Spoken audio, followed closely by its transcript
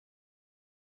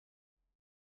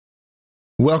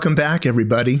Welcome back,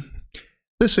 everybody.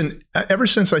 Listen, ever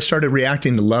since I started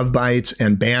reacting to Love Bites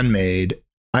and Bandmade,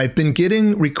 I've been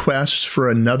getting requests for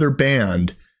another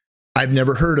band. I've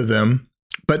never heard of them,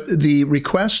 but the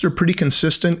requests are pretty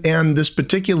consistent, and this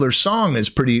particular song is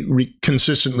pretty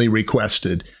consistently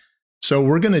requested. So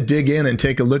we're going to dig in and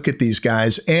take a look at these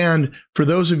guys. And for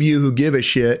those of you who give a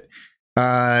shit,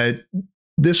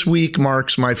 this week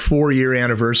marks my 4-year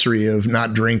anniversary of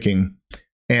not drinking.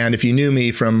 And if you knew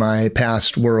me from my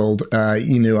past world,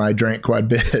 you knew I drank quite a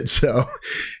bit. So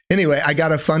anyway, I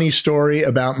got a funny story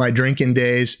about my drinking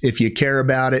days. If you care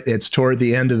about it, it's toward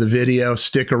the end of the video.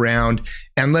 Stick around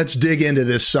and let's dig into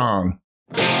this song.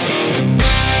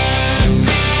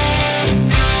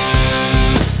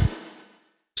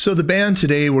 So the band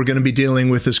today we're going to be dealing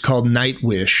with is called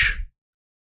NIGHTWISH.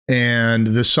 And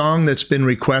the song that's been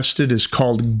requested is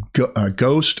called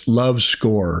Ghost Love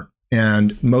Score.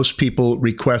 And most people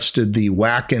requested the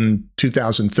Wacken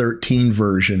 2013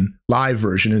 version, live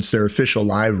version. It's their official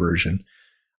live version.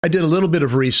 I did a little bit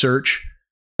of research,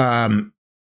 and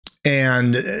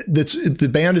the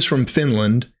band is from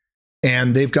Finland,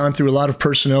 and they've gone through a lot of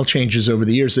personnel changes over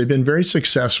the years. They've been very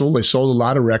successful. They sold a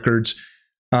lot of records.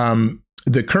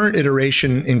 The current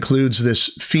iteration includes this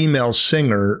female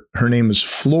singer. Her name is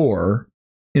Floor.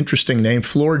 Interesting name,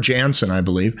 Floor Jansen, I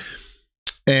believe.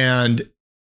 And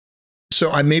so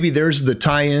maybe there's the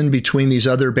tie-in between these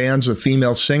other bands of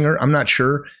female singer. I'm not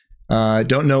sure.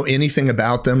 Don't know anything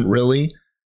about them, really.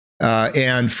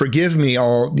 And forgive me,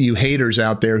 all you haters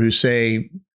out there who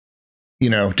say, you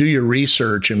know, do your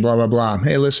research and blah, blah, blah.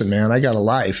 Hey, listen, man, I got a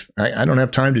life. I don't have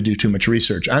time to do too much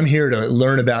research. I'm here to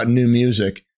learn about new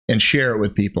music and share it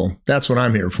with people. That's what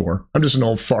I'm here for. I'm just an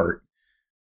old fart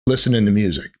listening to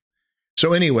music.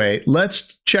 So anyway,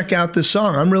 let's check out this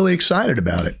song. I'm really excited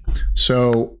about it.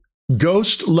 So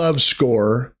Ghost Love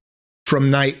Score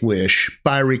from NIGHTWISH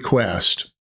by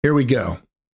request. Here we go.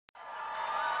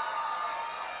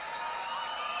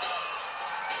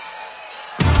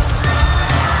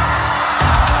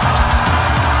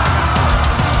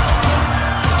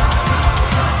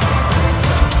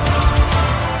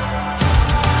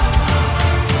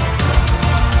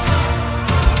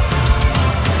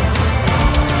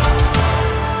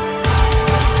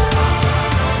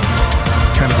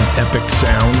 Kind of an epic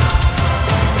sound.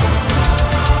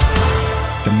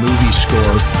 The movie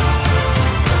score.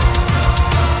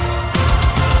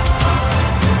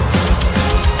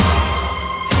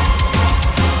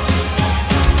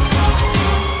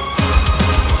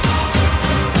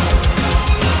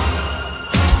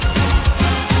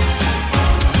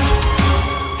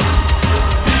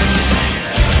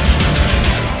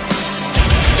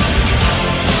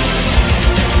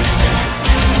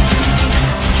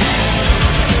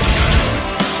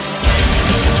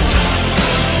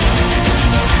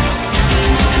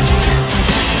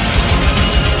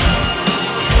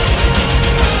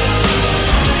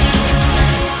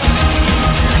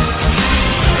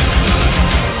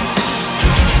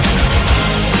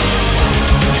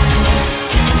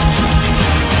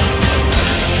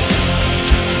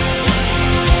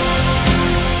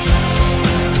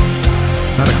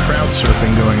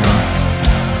 Surfing going on.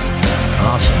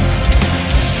 Awesome.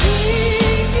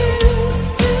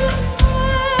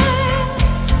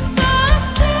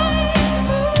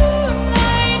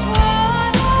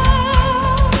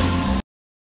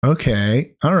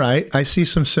 Okay, all right. I see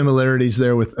some similarities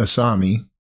there with Asami.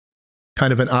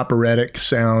 Kind of an operatic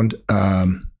sound,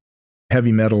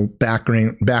 heavy metal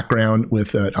background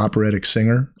with an operatic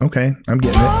singer. Okay, I'm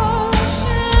getting it.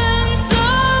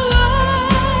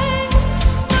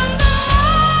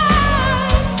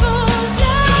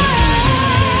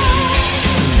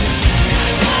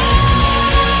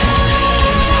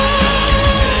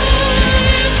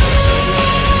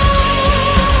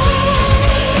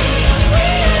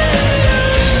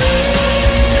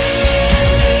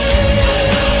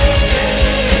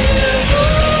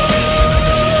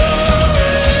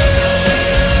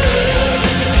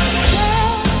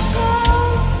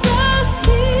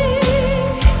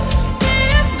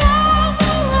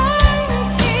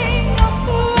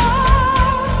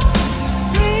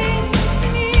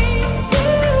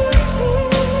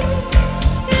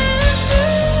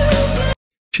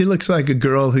 She looks like a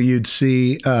girl who you'd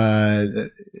see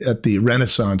at the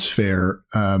Renaissance Fair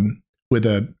with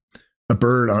a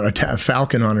bird on a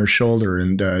falcon on her shoulder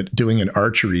and doing an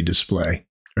archery display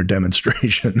or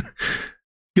demonstration.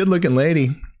 Good looking lady.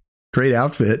 Great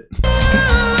outfit.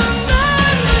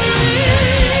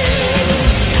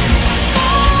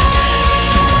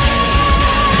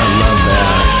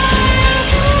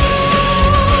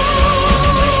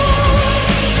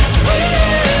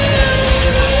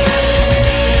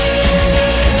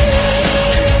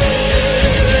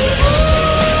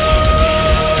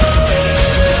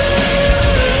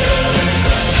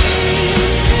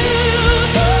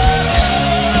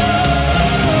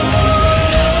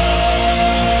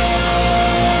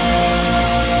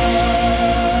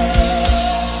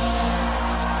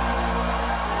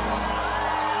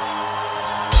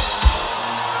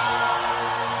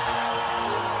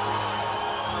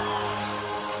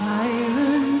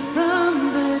 Siren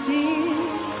from the deep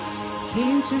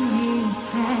came to me,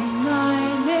 sang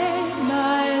my name,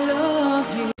 my Lord.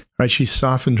 All right, she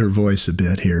softened her voice a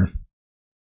bit here.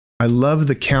 I love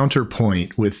the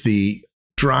counterpoint with the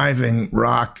driving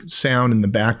rock sound in the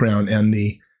background and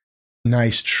the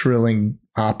nice trilling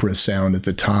opera sound at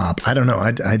the top. I don't know.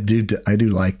 I do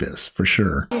like this for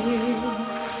sure. Still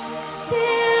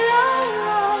I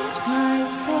write my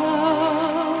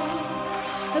songs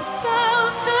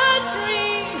about the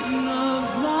dream of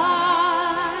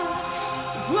mine,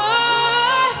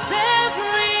 worth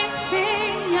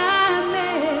everything I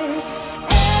may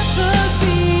ever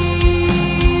be.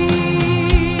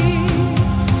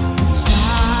 The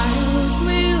child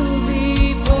will be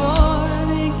born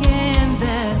again,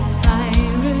 that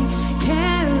siren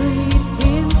carried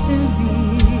him to me.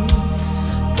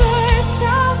 First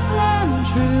of them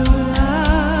true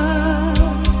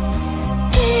loves,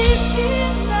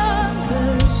 sitting on the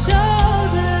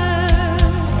shoulder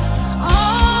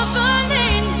of an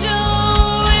angel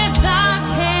without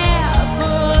care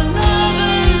for love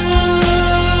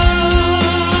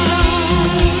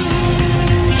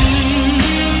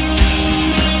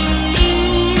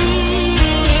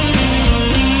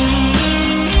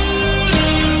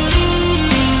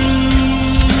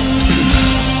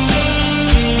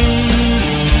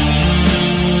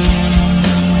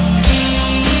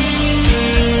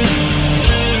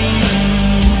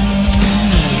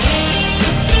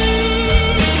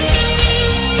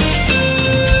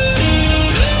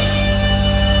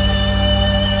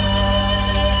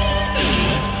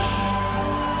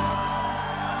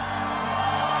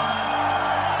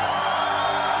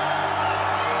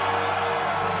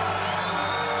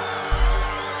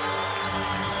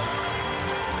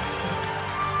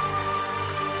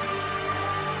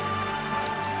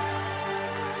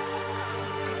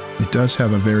It does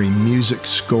have a very music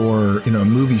score,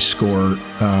 movie score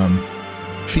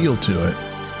feel to it.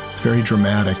 It's very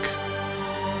dramatic.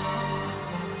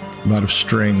 A lot of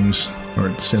strings, or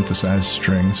synthesized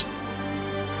strings.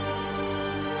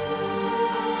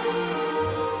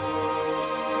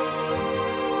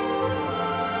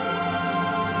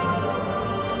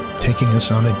 Taking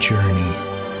us on a journey.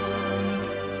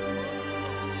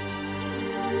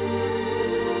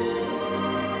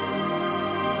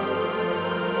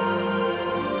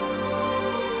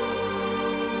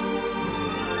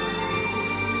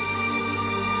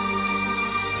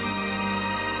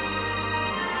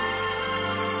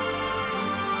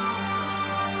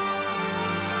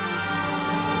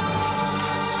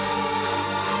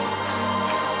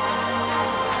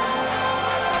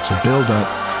 It's a build-up.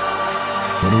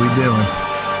 What are we doing?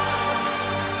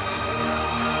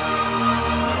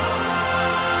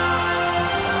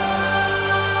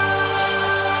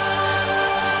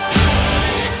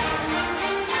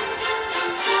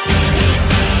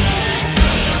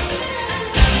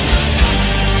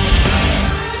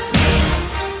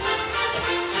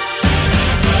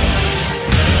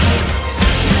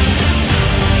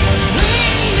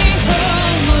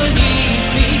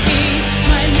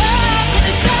 my love in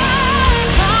the dark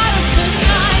part of the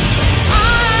night.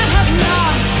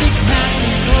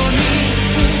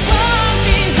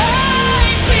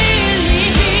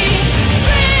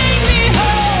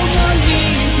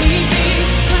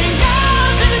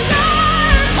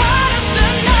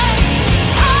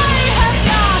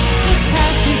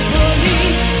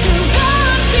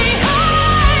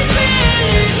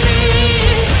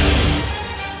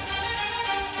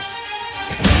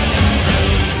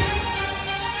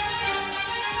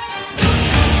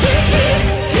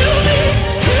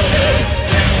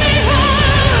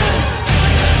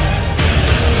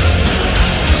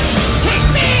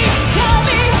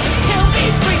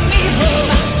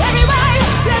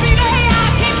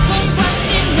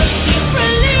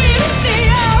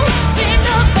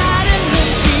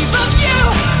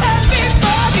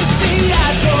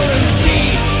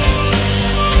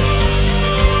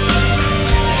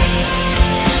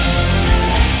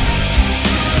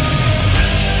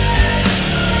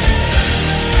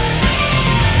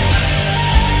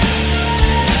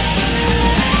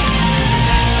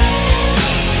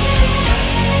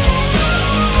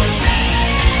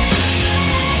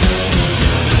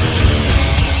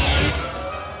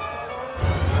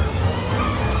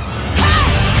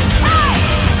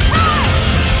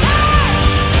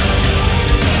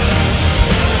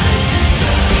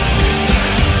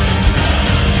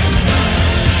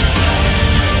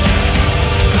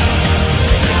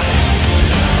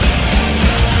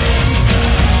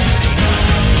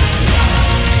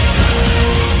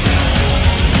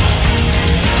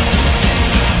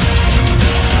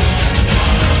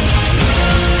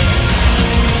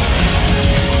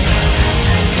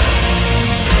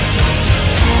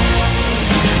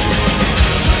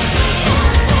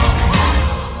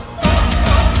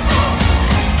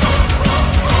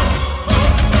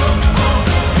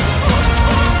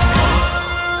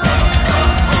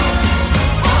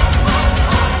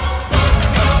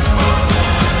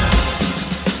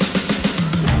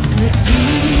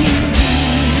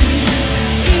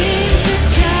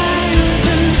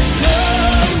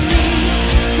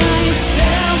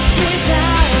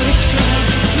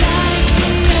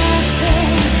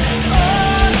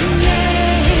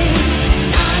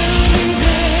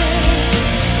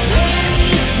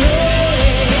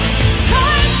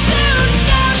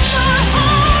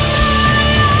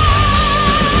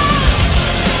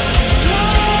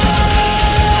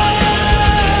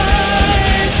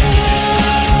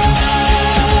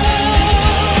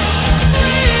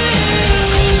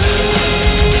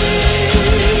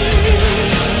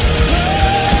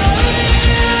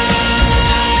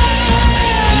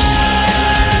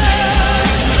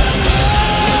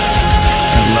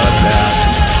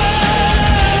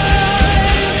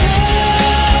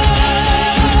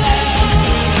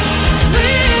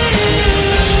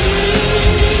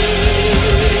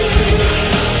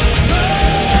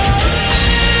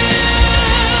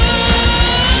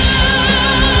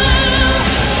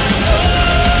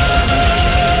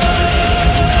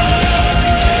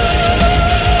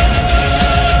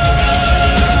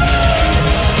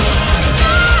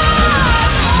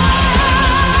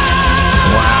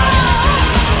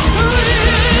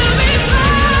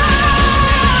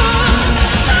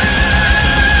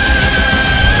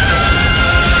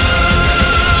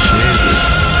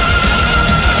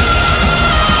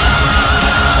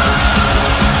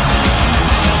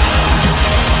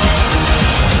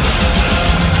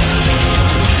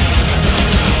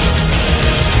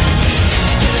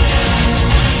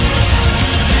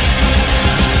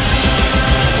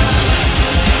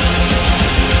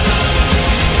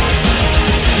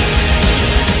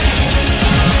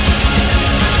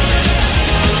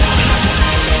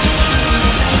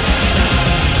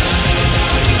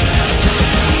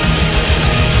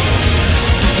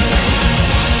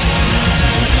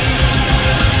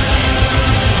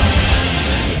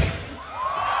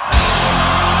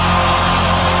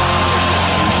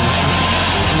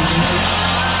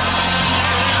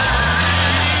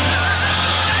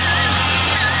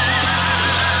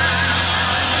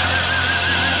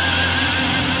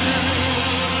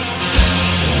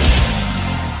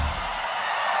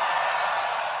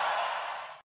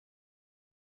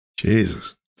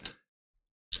 Jesus.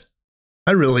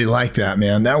 I really like that,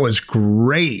 man. That was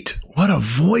great. What a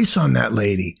voice on that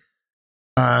lady.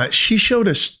 She showed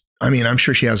us, I mean, I'm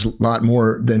sure she has a lot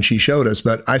more than she showed us,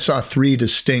 but I saw 3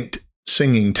 distinct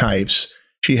singing types.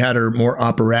 She had her more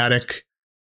operatic,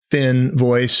 thin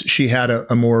voice. She had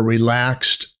a more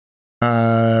relaxed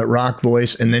rock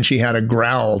voice. And then she had a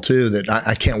growl too that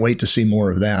I can't wait to see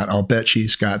more of that. I'll bet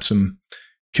she's got some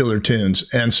killer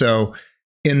tunes. And so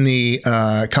in the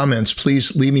comments,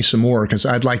 please leave me some more because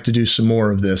I'd like to do some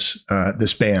more of this,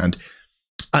 this band.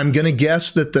 I'm going to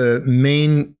guess that the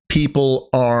main people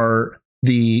are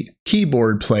the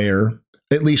keyboard player,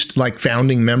 at least like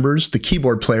founding members, the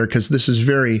keyboard player, because this is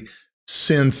very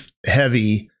synth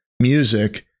heavy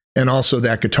music, and also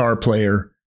that guitar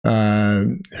player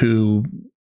who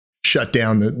shut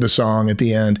down the song at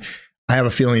the end. I have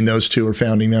a feeling those 2 are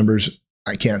founding members.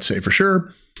 I can't say for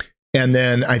sure. And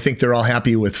then I think they're all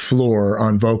happy with Floor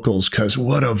on vocals because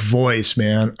what a voice,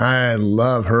 man. I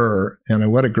love her.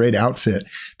 And what a great outfit.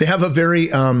 They have a very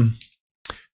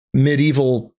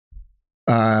medieval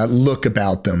look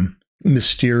about them.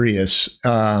 Mysterious,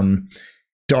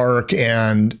 dark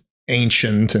and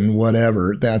ancient and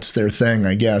whatever. That's their thing,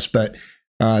 I guess. But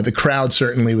the crowd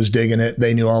certainly was digging it.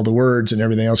 They knew all the words and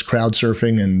everything else, crowd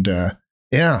surfing. And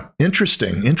yeah,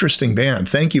 interesting band.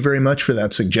 Thank you very much for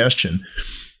that suggestion.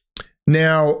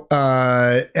 Now,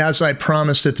 as I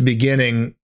promised at the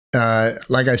beginning,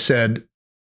 like I said,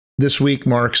 this week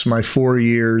marks my 4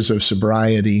 years of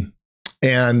sobriety,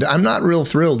 and I'm not real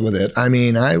thrilled with it. I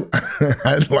mean,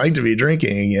 I'd like to be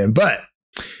drinking again, but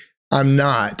I'm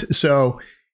not. So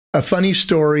a funny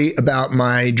story about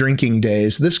my drinking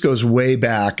days. This goes way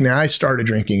back. Now, I started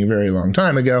drinking a very long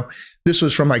time ago. This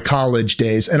was from my college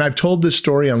days, and I've told this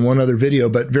story on one other video,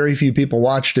 but very few people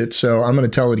watched it, so I'm going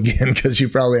to tell it again because you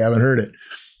probably haven't heard it.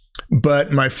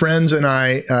 But my friends and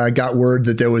I got word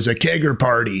that there was a kegger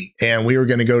party, and we were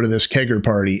going to go to this kegger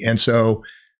party. And so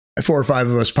 4 or 5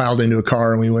 of us piled into a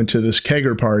car, and we went to this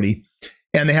kegger party,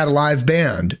 and they had a live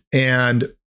band. And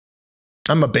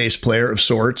I'm a bass player of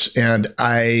sorts, and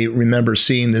I remember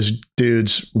seeing this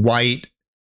dude's white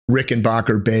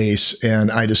Rickenbacker bass,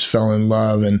 and I just fell in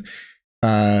love. And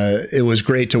it was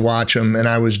great to watch him, and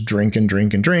I was drinking.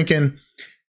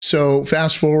 So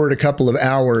fast forward a couple of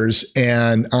hours,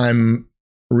 and I'm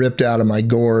ripped out of my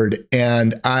gourd,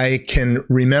 and I can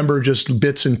remember just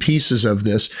bits and pieces of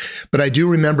this, but I do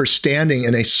remember standing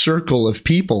in a circle of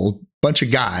people, bunch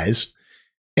of guys,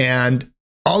 and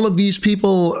all of these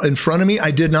people in front of me,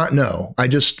 I did not know. I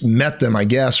just met them, I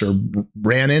guess, or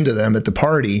ran into them at the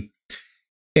party.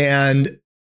 And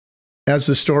as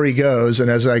the story goes, and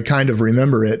as I kind of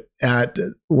remember it, at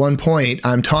one point,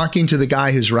 I'm talking to the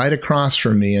guy who's right across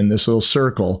from me in this little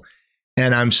circle,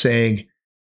 and I'm saying,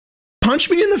 punch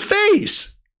me in the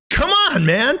face. Come on,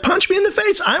 man. Punch me in the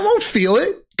face. I won't feel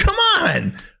it. Come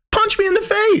on. Punch me in the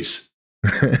face.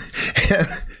 And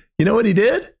you know what he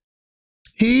did?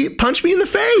 He punched me in the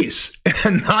face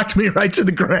and knocked me right to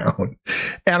the ground.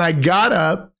 And I got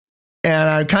up, and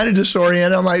I'm kind of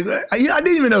disoriented. I'm like, I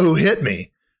didn't even know who hit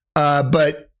me.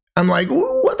 But I'm like,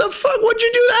 what the fuck? What'd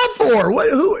you do that for?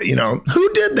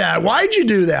 Who did that? Why'd you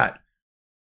do that?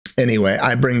 Anyway,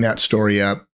 I bring that story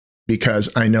up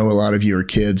because I know a lot of you are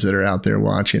kids that are out there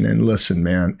watching, and listen,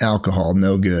 man, alcohol,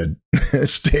 no good.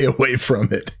 Stay away from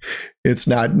it. It's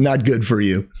not good for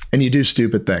you, and you do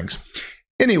stupid things.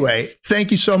 Anyway, thank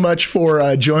you so much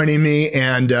for joining me,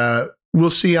 and we'll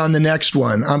see you on the next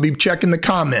one. I'll be checking the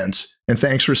comments, and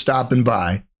thanks for stopping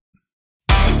by.